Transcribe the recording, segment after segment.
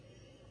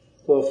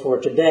Well, for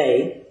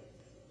today,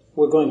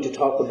 we're going to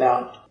talk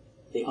about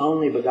the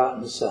only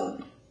begotten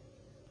Son.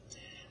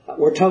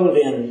 We're told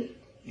in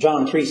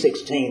John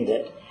 3:16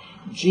 that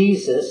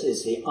Jesus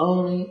is the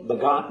only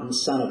begotten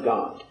Son of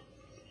God.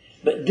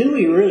 But do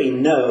we really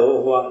know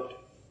what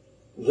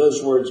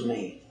those words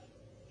mean?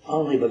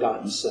 Only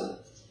begotten Son.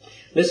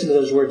 Listen to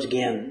those words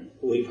again.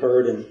 We've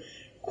heard and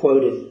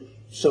quoted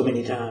so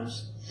many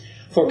times.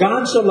 For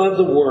God so loved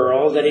the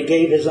world that he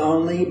gave his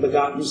only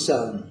begotten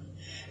Son,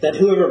 that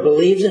whoever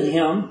believes in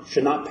him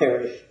should not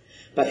perish,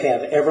 but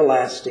have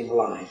everlasting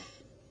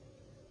life.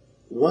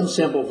 One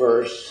simple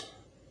verse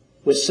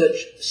with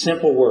such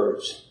simple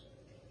words.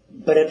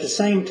 But at the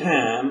same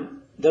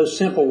time, those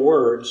simple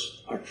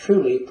words are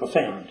truly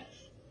profound.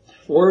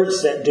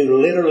 Words that do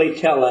literally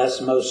tell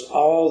us most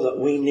all that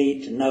we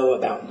need to know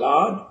about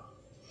God,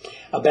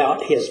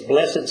 about his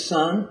blessed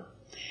Son,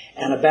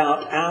 and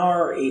about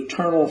our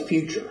eternal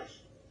future.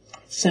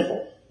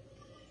 Simple,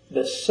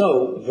 but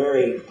so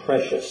very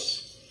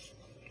precious.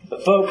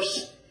 But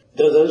folks,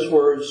 though those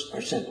words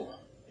are simple,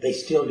 they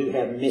still do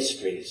have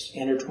mysteries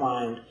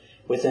intertwined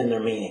within their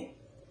meaning.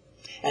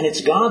 And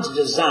it's God's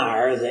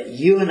desire that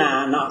you and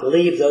I not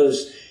leave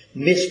those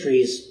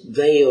mysteries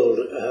veiled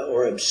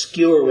or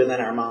obscure within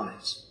our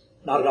minds.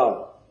 Not at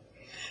all.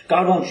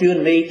 God wants you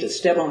and me to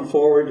step on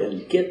forward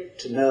and get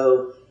to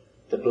know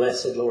the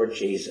blessed Lord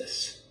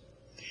Jesus.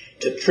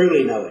 To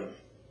truly know him.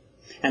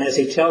 And as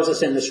he tells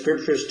us in the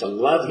scriptures, to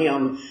love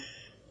him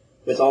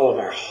with all of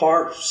our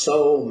heart,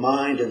 soul,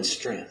 mind, and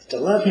strength. To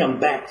love him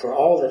back for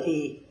all that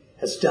he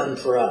has done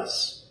for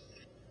us.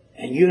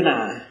 And you and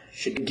I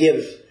should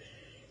give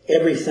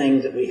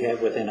everything that we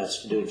have within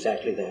us to do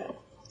exactly that.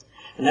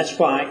 And that's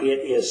why it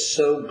is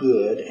so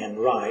good and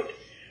right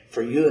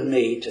for you and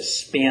me to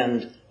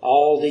spend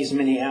all these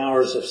many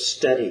hours of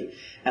study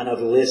and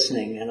of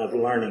listening and of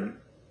learning.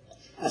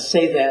 I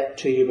say that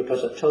to you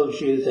because I've told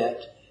you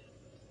that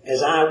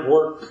as I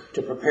work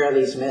to prepare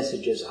these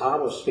messages, I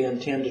will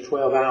spend 10 to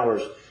 12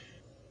 hours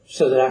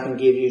so that I can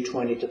give you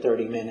 20 to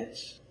 30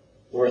 minutes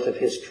worth of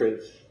his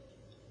truth.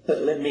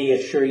 But let me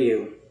assure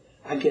you,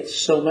 I get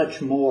so much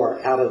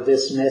more out of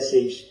this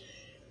message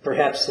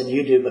perhaps than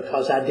you do,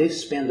 because I do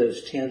spend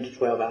those 10 to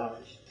 12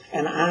 hours.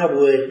 And I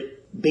would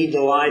be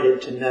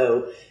delighted to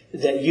know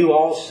that you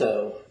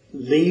also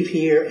leave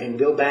here and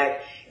go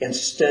back and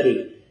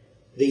study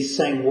these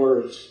same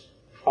words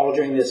all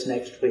during this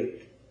next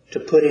week, to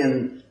put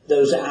in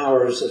those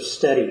hours of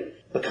study,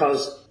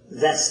 because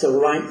that's the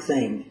right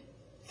thing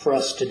for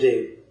us to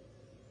do.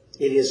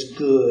 It is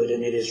good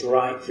and it is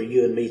right for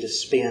you and me to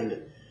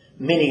spend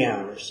many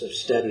hours of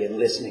study and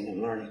listening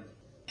and learning.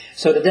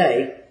 So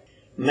today,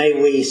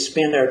 may we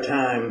spend our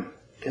time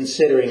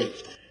considering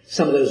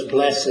some of those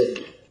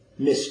blessed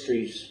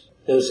mysteries,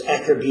 those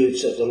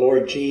attributes of the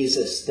Lord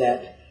Jesus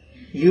that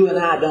you and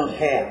I don't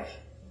have,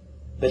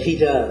 but he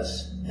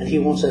does, and he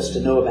wants us to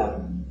know about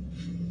them.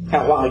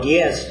 How while,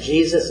 yes,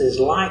 Jesus is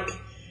like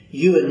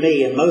you and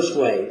me in most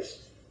ways,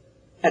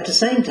 at the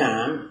same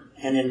time,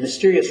 and in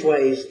mysterious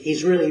ways,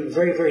 he's really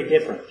very, very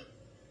different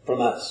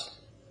from us.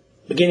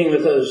 Beginning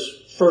with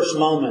those first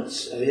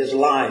moments of his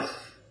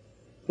life,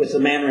 with the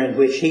manner in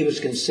which he was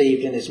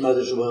conceived in his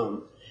mother's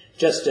womb.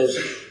 Just as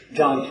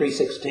John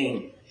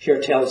 3:16 here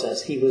tells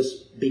us, he was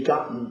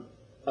begotten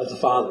of the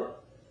Father.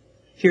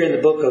 Here in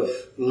the book of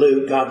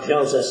Luke, God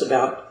tells us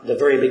about the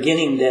very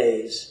beginning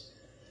days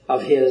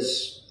of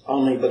his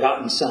only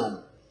begotten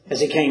Son, as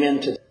he came in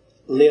to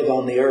live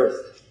on the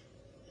earth.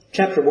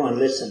 Chapter 1,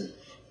 listen.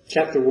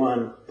 Chapter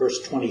 1,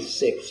 verse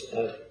 26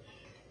 of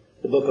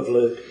the book of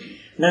Luke.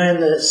 Now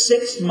in the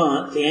 6th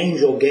month, the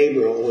angel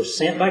Gabriel was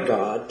sent by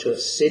God to a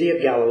city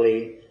of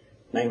Galilee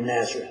named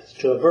Nazareth,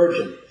 to a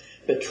virgin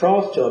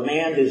betrothed to a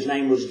man whose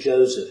name was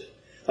Joseph,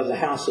 of the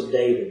house of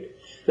David.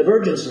 The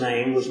virgin's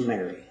name was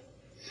Mary.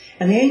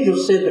 And the angel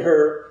said to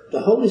her,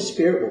 the Holy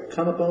Spirit will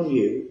come upon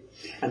you,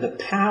 and the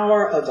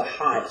power of the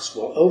highest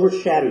will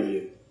overshadow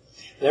you.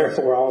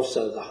 Therefore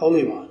also the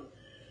Holy One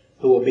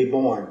who will be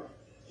born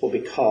will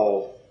be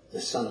called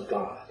the Son of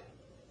God.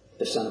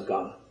 The Son of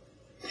God.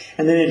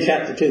 And then in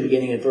chapter 2,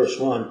 beginning in verse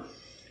 1,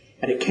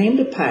 and it came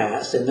to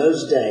pass in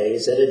those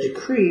days that a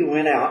decree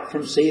went out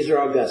from Caesar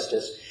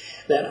Augustus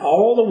that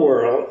all the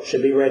world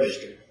should be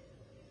registered.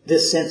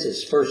 This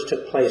census first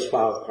took place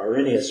while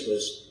Quirinius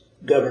was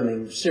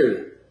governing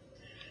Syria.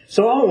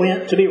 So all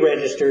went to be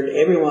registered,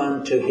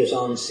 everyone to his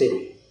own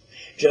city.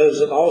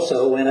 Joseph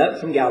also went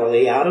up from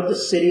Galilee out of the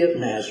city of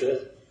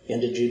Nazareth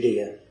into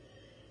Judea,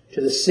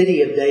 to the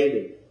city of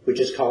David, which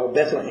is called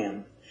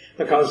Bethlehem,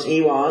 because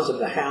he was of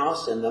the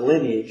house and the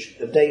lineage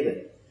of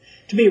David,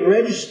 to be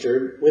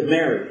registered with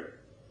Mary,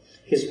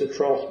 his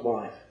betrothed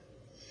wife,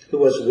 who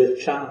was with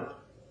child.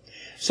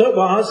 So it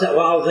was that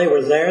while they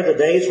were there, the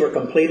days were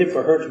completed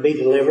for her to be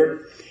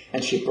delivered,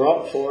 and she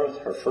brought forth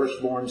her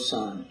firstborn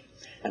son,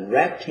 and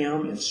wrapped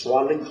him in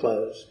swaddling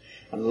clothes,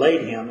 and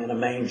laid him in a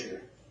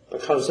manger,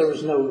 because there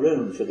was no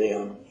room for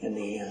them in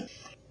the inn.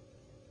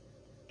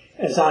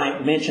 As I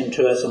mentioned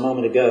to us a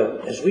moment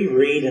ago, as we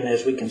read and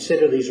as we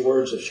consider these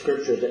words of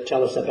Scripture that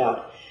tell us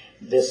about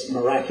this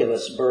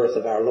miraculous birth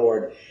of our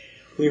Lord,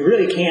 we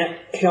really can't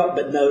help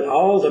but note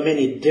all the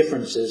many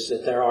differences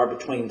that there are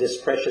between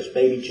this precious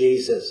baby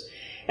Jesus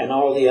and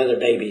all the other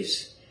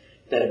babies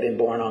that have been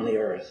born on the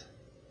earth.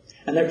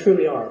 And there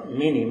truly are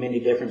many, many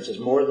differences,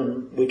 more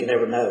than we can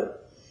ever know.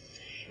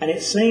 And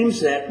it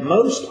seems that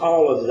most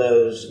all of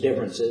those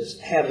differences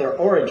have their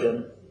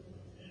origin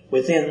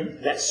within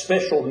that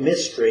special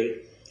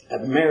mystery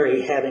of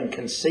Mary having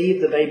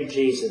conceived the baby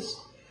Jesus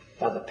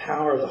by the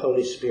power of the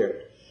Holy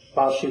Spirit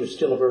while she was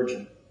still a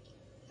virgin.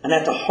 And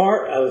at the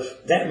heart of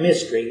that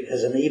mystery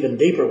is an even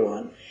deeper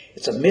one.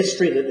 It's a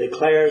mystery that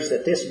declares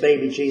that this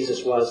baby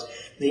Jesus was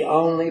the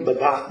only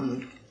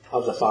begotten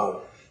of the Father.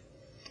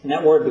 And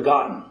that word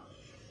begotten,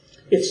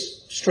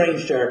 it's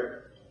strange to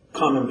our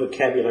common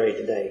vocabulary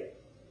today.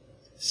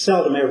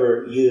 Seldom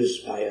ever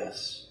used by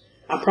us.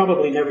 I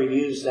probably never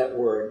used that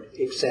word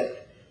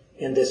except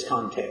in this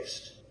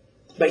context.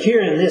 But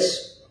here in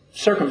this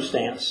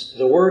circumstance,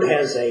 the word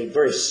has a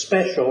very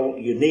special,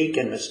 unique,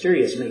 and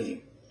mysterious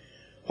meaning.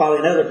 While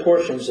in other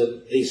portions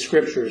of these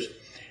scriptures,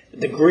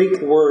 the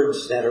Greek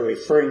words that are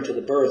referring to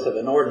the birth of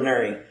an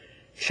ordinary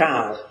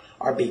child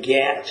are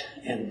begat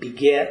and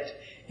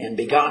beget and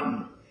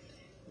begotten.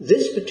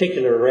 This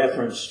particular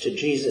reference to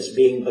Jesus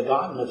being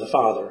begotten of the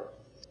Father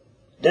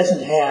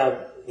doesn't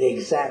have the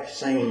exact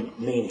same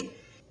meaning.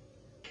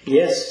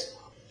 Yes,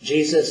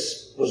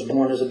 Jesus was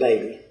born as a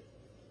baby.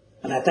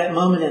 And at that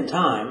moment in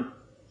time,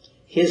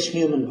 his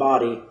human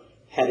body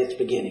had its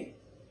beginning.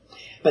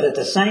 But at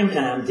the same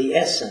time, the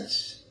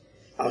essence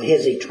of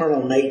his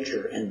eternal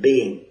nature and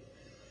being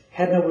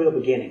had no real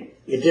beginning.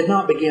 It did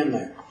not begin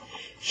there.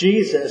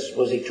 Jesus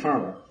was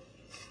eternal,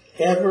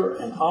 ever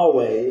and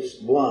always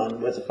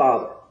one with the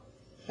Father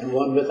and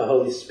one with the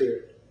Holy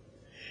Spirit.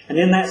 And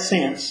in that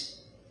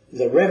sense,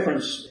 the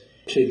reference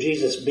to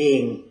Jesus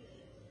being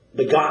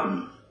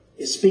begotten,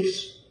 it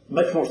speaks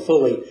much more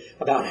fully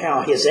about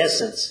how his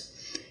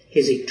essence,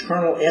 his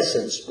eternal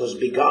essence, was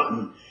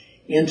begotten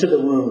into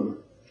the womb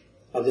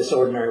of this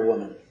ordinary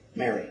woman,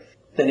 Mary,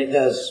 than it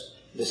does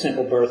the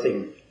simple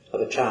birthing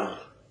of a child.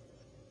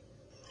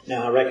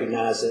 Now, I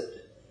recognize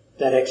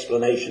that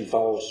explanation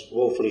falls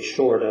woefully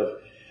short of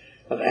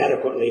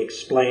adequately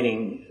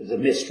explaining the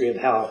mystery of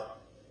how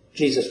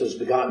Jesus was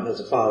begotten of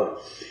the Father.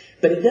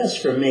 But it does,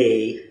 for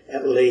me,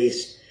 at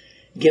least,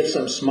 give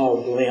some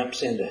small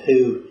glimpse into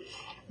who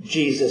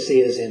Jesus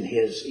is in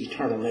his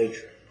eternal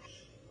nature.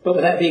 But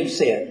with that being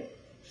said,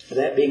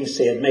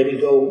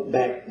 maybe go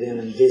back then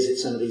and visit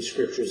some of these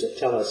scriptures that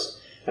tell us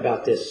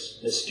about this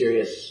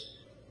mysterious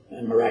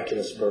and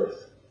miraculous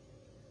birth.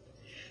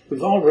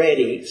 We've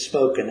already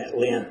spoken at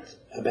length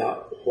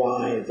about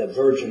why the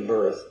virgin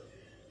birth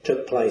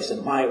took place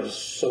and why it was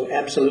so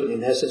absolutely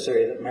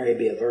necessary that Mary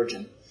be a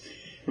virgin.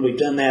 And we've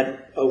done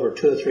that over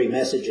 2 or 3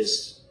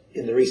 messages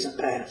in the recent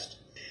past.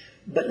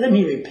 But let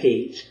me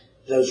repeat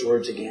those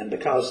words again,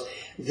 because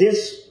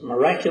this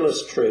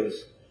miraculous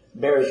truth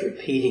bears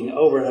repeating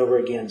over and over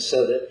again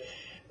so that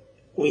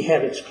we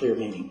have its clear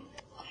meaning.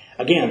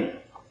 Again,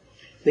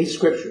 these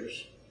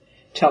scriptures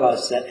tell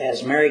us that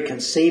as Mary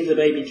conceived the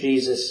baby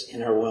Jesus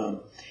in her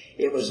womb,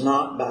 it was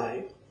not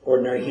by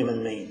ordinary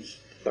human means,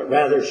 but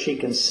rather she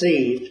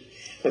conceived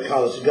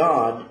because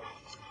God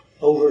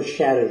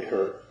overshadowed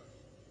her.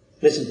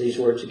 Listen to these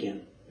words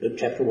again. Luke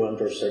chapter 1,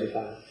 verse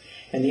 35.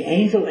 And the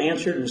angel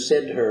answered and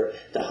said to her,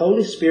 the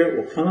Holy Spirit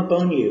will come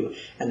upon you,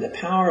 and the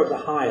power of the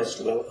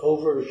highest will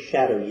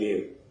overshadow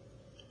you.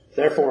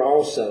 Therefore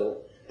also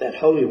that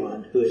Holy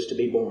One who is to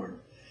be born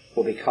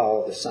will be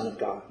called the Son of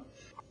God.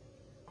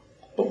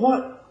 But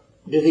what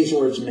do these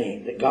words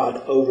mean, that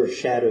God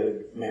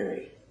overshadowed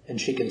Mary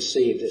and she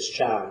conceived this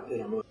child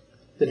in her womb?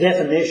 The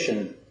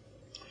definition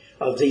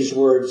of these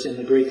words in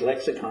the Greek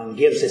lexicon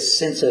gives this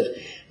sense of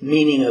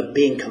meaning of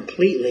being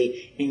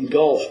completely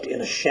engulfed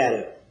in a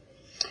shadow.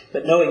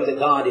 But knowing that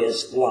God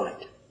is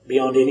light,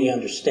 beyond any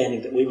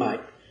understanding that we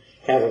might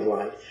have of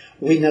light,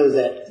 we know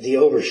that the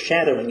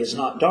overshadowing is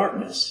not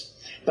darkness,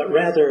 but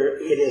rather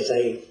it is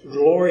a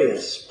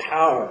glorious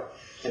power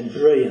and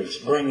brilliance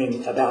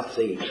bringing about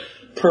the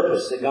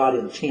purpose that God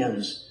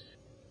intends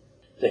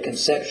the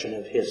conception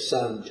of his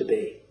Son to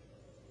be.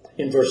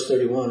 In verse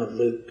 31 of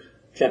Luke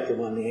chapter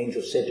 1, the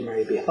angel said to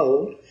Mary,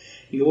 behold,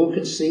 you will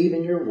conceive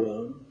in your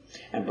womb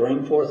and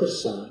bring forth a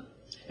son,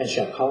 and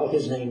shall call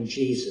his name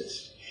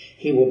Jesus.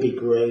 He will be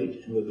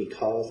great and will be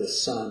called the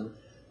Son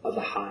of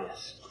the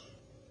Highest.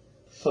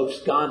 Folks,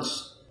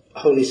 God's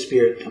Holy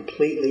Spirit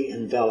completely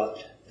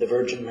enveloped the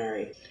Virgin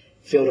Mary,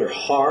 filled her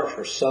heart,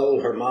 her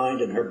soul, her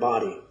mind, and her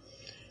body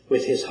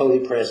with his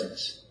holy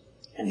presence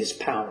and his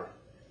power.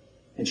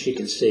 And she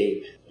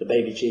conceived the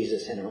baby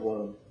Jesus in her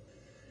womb.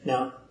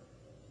 Now,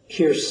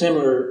 here,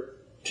 similar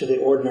to the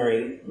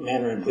ordinary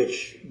manner in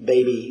which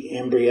baby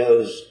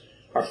embryos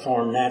are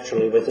formed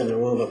naturally within the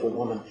womb of a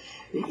woman,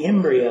 the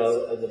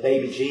embryo of the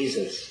baby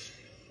Jesus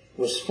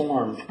was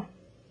formed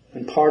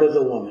when part of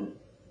the woman,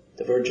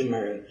 the Virgin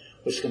Mary,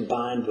 was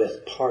combined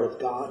with part of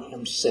God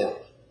himself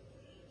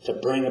to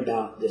bring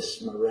about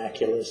this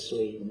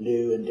miraculously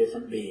new and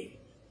different being.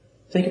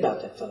 Think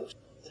about that, folks.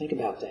 Think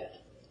about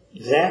that.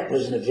 That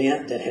was an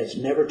event that has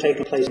never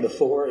taken place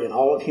before in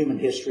all of human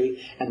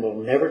history and will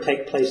never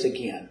take place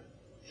again.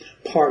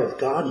 Part of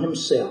God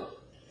himself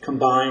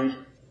combined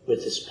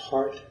with this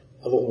part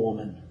of a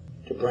woman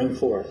to bring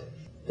forth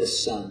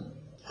this son.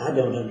 I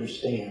don't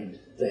understand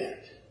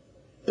that,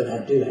 but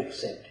I do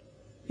accept it.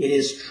 It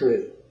is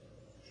true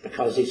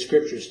because these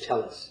scriptures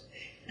tell us,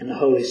 and the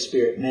Holy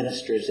Spirit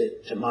ministers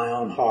it to my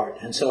own heart.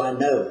 And so I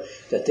know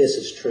that this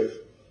is true.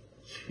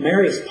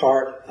 Mary's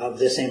part of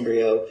this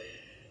embryo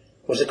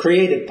was a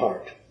created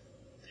part,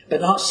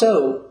 but not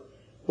so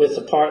with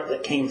the part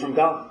that came from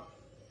God.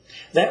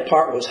 That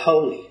part was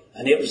holy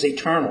and it was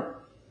eternal,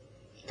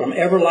 from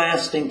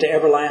everlasting to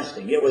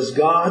everlasting. It was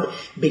God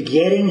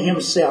begetting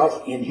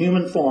himself in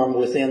human form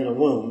within the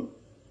womb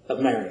of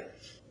Mary.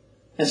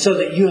 And so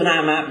that you and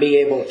I might be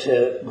able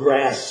to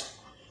grasp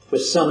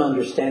with some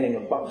understanding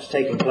of what was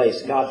taking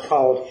place, God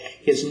called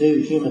his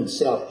new human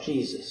self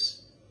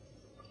Jesus,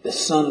 the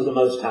Son of the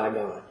Most High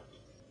God.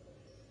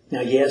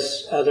 Now,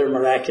 yes, other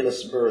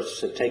miraculous births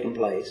have taken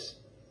place,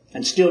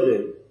 and still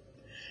do.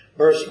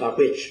 Births by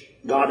which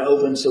God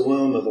opens the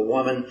womb of a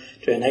woman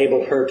to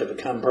enable her to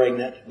become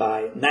pregnant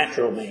by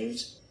natural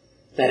means.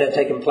 That had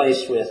taken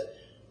place with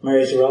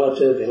Mary's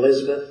relative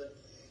Elizabeth,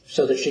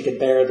 so that she could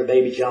bear the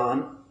baby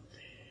John.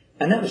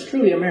 And that was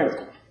truly a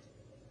miracle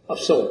of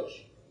sorts,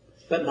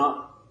 but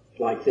not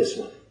like this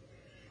one.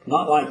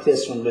 Not like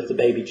this one with the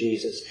baby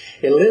Jesus.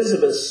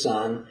 Elizabeth's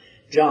son,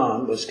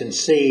 John, was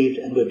conceived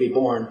and would be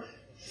born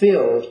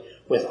filled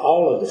with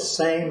all of the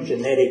same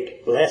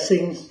genetic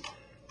blessings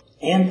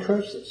and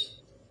curses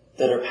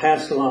that are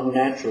passed along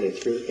naturally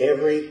through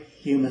every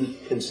human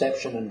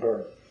conception and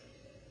birth.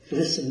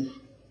 Listen,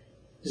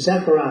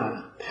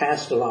 Zechariah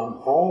passed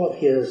along all of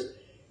his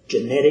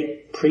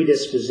genetic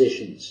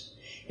predispositions,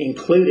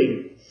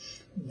 including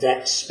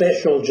that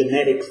special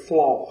genetic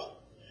flaw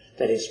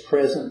that is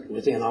present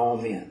within all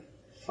men,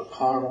 a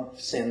carnal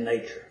sin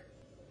nature.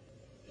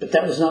 But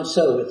that was not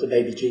so with the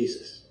baby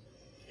Jesus.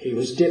 He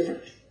was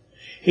different.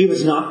 He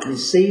was not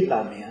conceived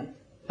by men,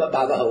 but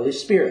by the Holy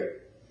Spirit.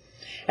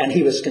 And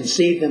he was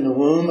conceived in the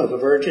womb of a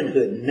virgin who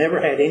had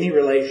never had any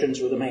relations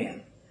with a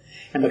man.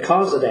 And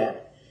because of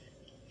that,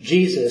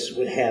 Jesus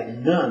would have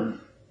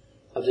none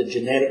of the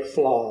genetic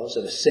flaws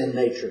of a sin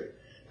nature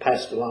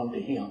passed along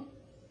to him.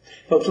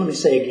 Folks, let me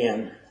say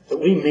again that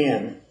we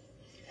men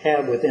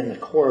have within the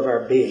core of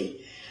our being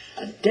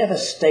a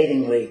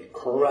devastatingly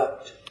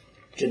corrupt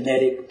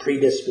genetic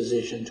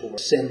predisposition toward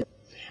sin.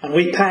 And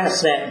we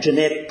pass that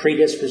genetic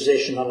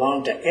predisposition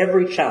along to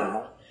every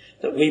child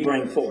that we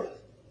bring forth.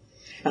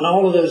 And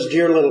all of those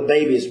dear little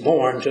babies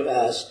born to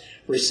us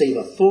receive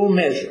a full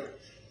measure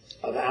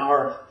of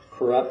our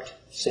corrupt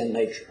sin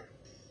nature.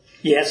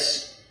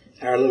 Yes,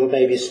 our little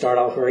babies start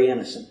off very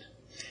innocent.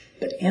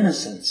 But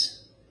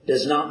innocence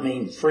does not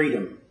mean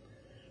freedom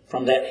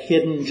from that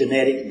hidden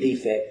genetic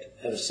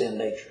defect of sin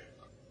nature.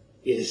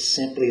 It is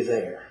simply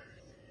there.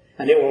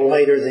 And it will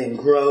later then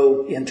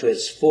grow into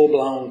its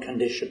full-blown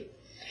condition.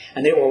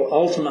 And it will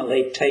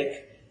ultimately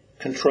take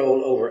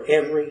control over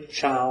every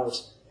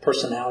child's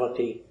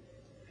personality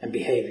and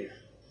behavior.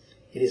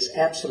 It is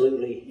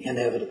absolutely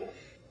inevitable.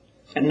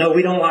 And no,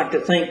 we don't like to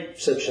think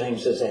such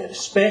things as that,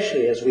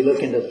 especially as we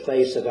look into the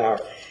face of our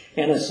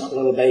innocent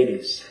little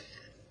babies.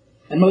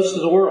 And most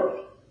of the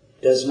world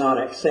does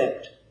not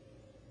accept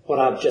what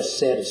I've just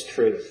said as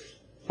truth,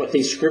 what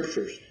these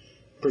scriptures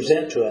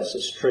present to us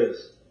as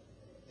truth,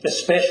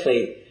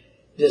 especially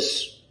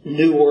this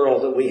new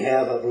world that we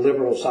have of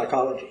liberal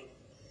psychology.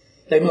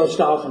 They most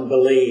often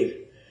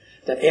believe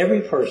that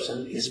every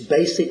person is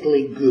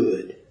basically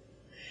good,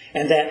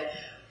 and that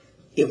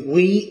if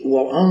we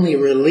will only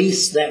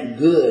release that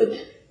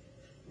good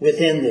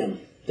within them,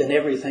 then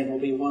everything will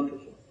be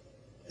wonderful.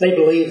 They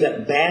believe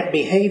that bad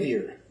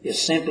behavior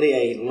is simply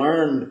a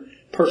learned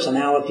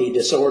personality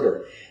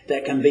disorder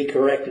that can be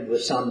corrected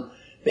with some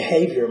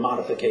behavior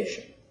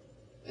modification.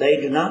 They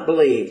do not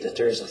believe that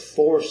there is a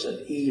force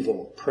of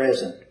evil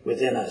present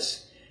within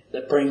us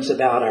that brings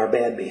about our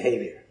bad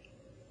behavior,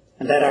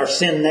 and that our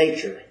sin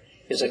nature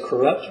is a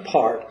corrupt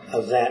part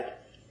of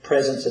that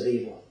presence of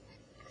evil.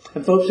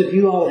 And folks, if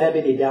you all have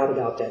any doubt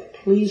about that,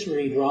 please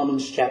read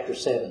Romans chapter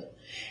 7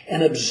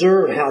 and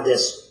observe how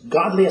this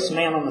godliest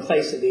man on the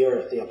face of the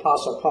earth, the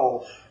Apostle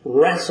Paul,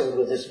 wrestled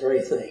with this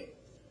very thing.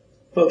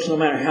 Folks, no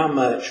matter how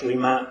much we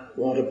might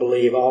want to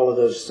believe all of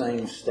those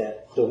things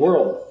that the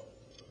world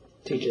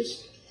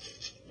teaches,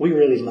 we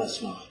really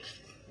must not.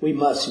 We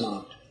must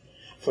not.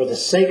 For the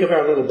sake of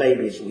our little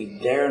babies, we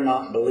dare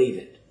not believe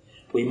it.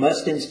 We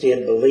must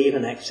instead believe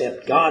and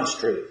accept God's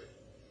truth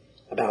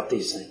about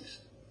these things.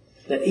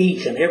 That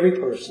each and every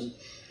person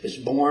is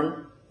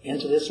born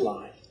into this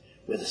life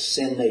with a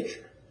sin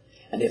nature.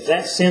 And if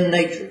that sin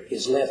nature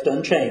is left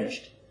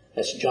unchanged,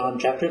 that's John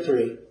chapter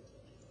 3,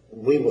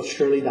 we will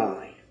surely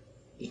die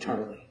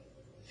eternally.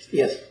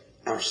 If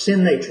our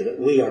sin nature that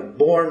we are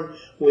born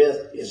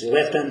with is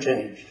left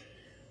unchanged,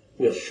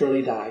 we'll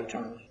surely die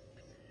eternally.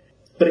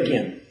 But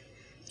again,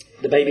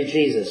 the baby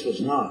Jesus was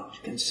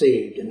not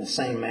conceived in the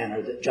same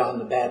manner that John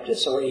the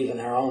Baptist or even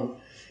our own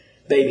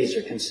babies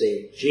are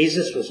conceived.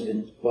 Jesus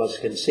was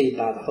conceived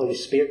by the Holy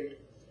Spirit.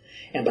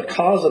 And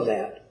because of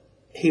that,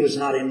 he was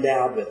not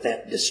endowed with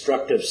that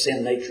destructive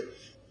sin nature.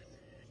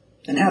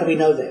 And how do we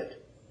know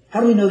that?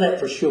 How do we know that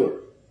for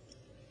sure?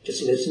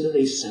 Just listen to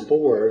these simple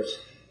words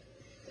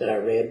that I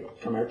read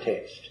from our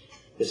text.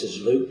 This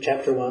is Luke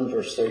chapter 1,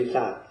 verse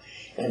 35.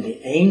 And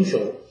the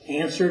angel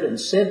answered and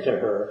said to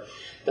her,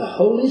 the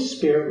Holy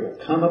Spirit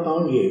will come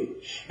upon you,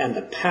 and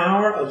the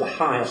power of the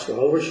highest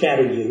will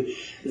overshadow you.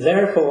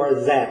 Therefore,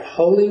 that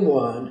Holy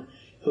One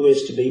who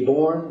is to be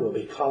born will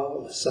be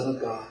called the Son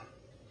of God.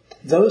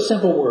 Those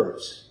simple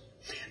words,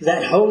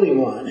 that Holy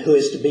One who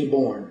is to be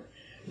born,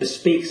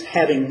 bespeaks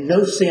having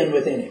no sin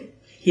within him.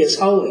 He is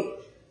holy,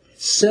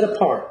 set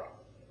apart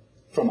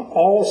from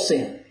all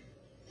sin.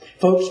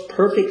 Folks,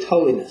 perfect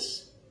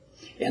holiness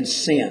and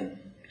sin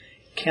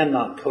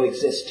cannot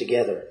coexist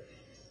together.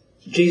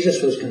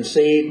 Jesus was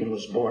conceived and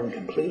was born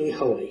completely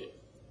holy,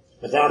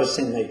 without a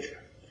sin nature.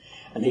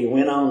 And he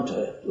went on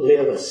to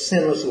live a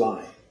sinless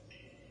life.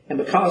 And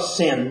because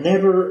sin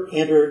never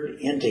entered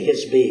into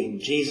his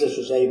being, Jesus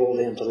was able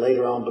then to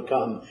later on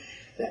become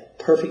that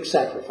perfect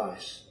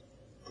sacrifice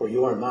for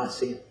your and my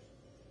sin.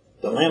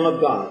 The Lamb of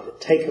God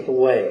that taketh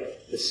away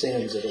the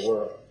sins of the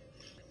world.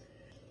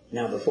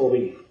 Now, before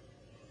we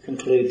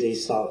conclude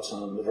these thoughts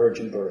on the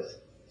virgin birth,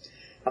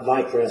 I'd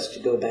like for us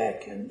to go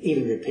back and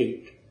even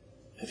repeat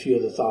a few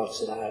of the thoughts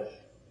that I've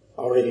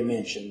already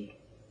mentioned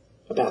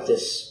about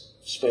this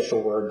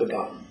special word,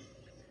 begotten.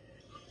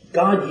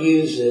 God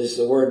uses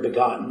the word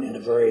begotten in a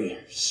very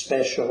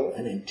special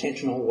and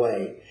intentional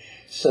way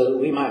so that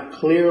we might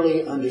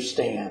clearly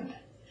understand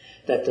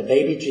that the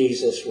baby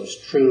Jesus was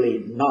truly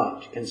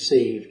not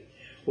conceived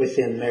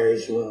within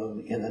Mary's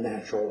womb in the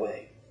natural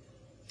way.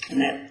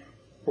 And that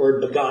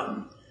word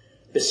begotten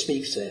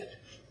bespeaks that.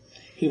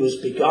 He was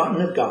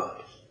begotten of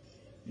God.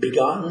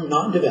 Begotten,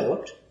 not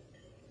developed,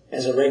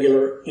 as a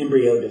regular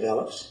embryo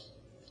develops.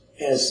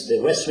 As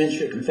the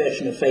Westminster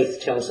Confession of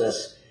Faith tells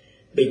us,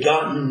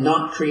 begotten,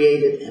 not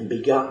created, and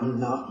begotten,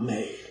 not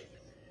made.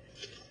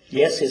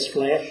 Yes, his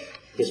flesh,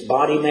 his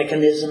body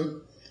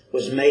mechanism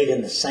was made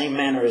in the same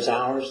manner as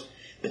ours,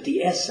 but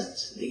the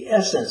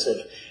essence of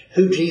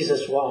who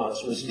Jesus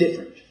was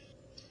different.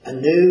 A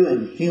new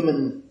and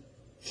human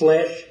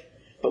flesh,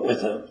 but with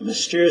a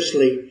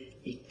mysteriously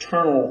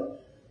eternal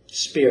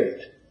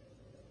spirit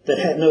that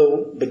had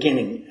no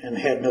beginning and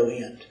had no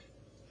end.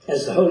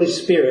 As the Holy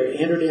Spirit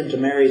entered into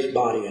Mary's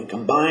body and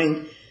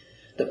combined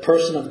the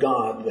person of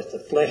God with the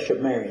flesh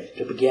of Mary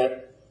to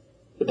beget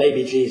the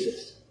baby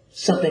Jesus,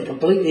 something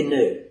completely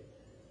new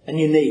and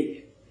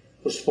unique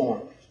was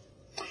formed.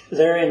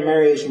 There in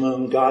Mary's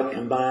womb, God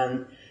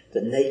combined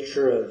the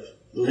nature of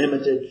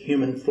limited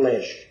human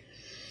flesh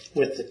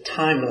with the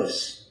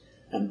timeless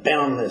and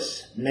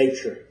boundless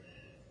nature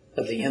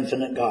of the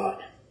infinite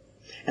God.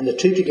 And the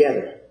two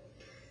together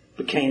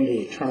became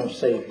the eternal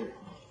Savior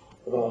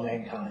of all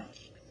mankind.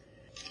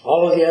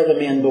 All of the other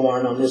men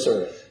born on this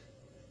earth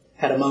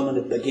had a moment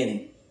of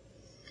beginning.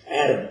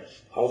 Adam,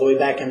 all the way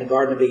back in the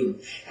Garden of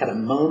Eden, had a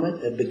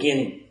moment of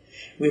beginning.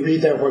 We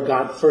read there where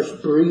God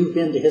first breathed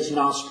into his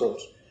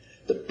nostrils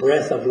the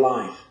breath of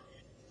life,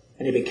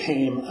 and he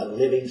became a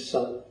living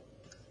soul.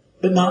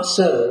 But not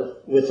so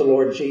with the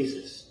Lord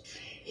Jesus.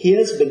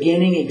 His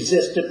beginning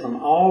existed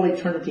from all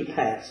eternity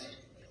past.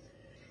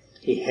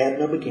 He had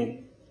no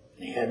beginning,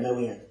 and he had no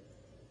end.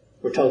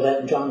 We're told that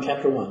in John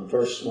chapter 1,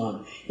 verse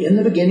 1. In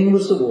the beginning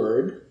was the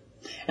Word,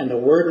 and the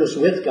Word was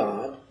with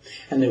God,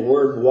 and the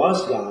Word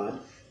was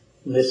God.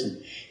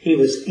 Listen, he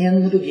was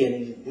in the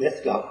beginning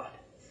with God.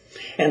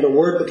 And the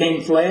Word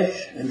became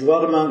flesh and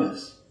dwelt among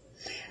us.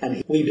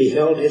 And we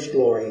beheld his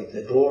glory,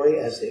 the glory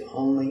as the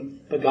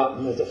only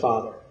begotten of the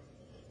Father,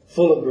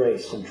 full of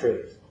grace and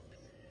truth.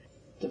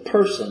 The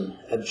person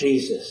of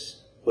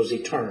Jesus was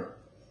eternal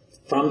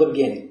from the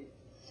beginning,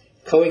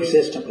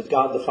 coexistent with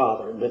God the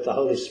Father and with the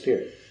Holy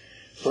Spirit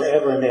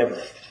forever and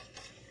ever.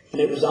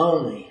 And it was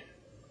only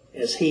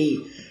as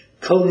he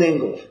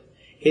commingled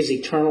his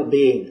eternal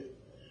being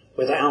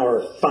with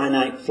our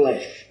finite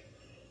flesh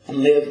and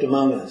lived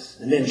among us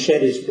and then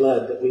shed his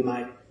blood that we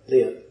might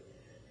live,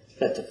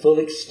 that the full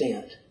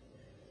extent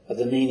of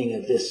the meaning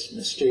of this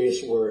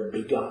mysterious word,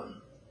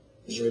 begotten,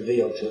 is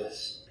revealed to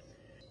us.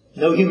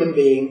 No human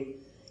being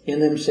in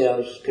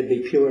themselves could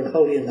be pure and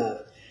holy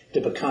enough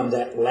to become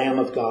that Lamb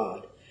of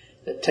God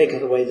that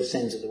taketh away the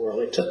sins of the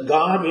world. It took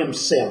God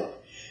himself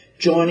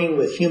joining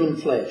with human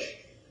flesh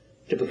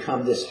to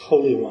become this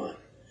Holy One,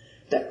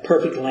 that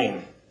perfect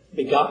Lamb,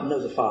 begotten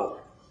of the Father.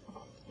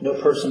 No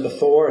person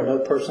before and no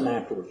person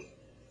afterwards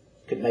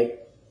could make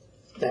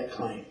that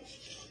claim.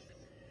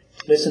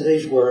 Listen to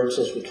these words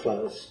as we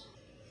close.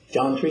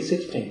 John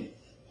 3:16.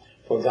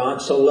 For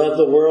God so loved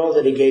the world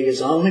that he gave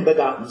his only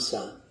begotten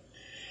Son,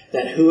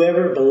 that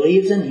whoever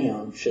believes in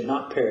him should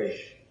not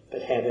perish,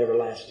 but have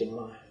everlasting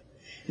life.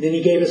 And then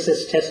he gave us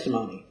this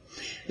testimony,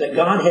 that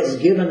God has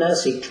given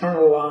us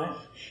eternal life,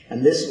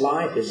 and this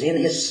life is in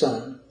his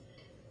Son.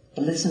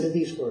 And listen to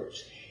these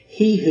words.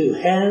 He who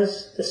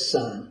has the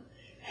Son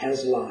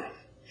has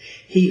life.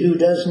 He who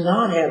does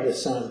not have the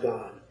Son of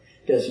God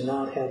does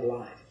not have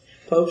life.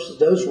 Folks,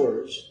 those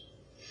words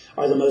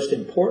are the most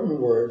important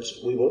words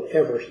we will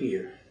ever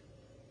hear.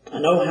 I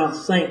know how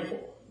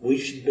thankful we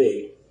should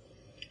be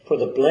for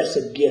the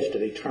blessed gift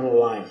of eternal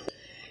life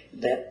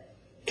that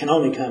can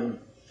only come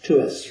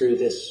to us through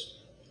this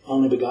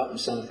only begotten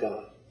Son of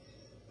God.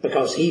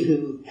 Because he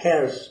who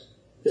has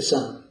the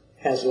Son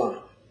has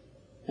life,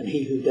 and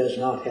he who does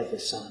not have the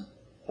Son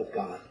of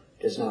God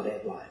does not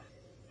have life.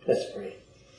 Let's pray.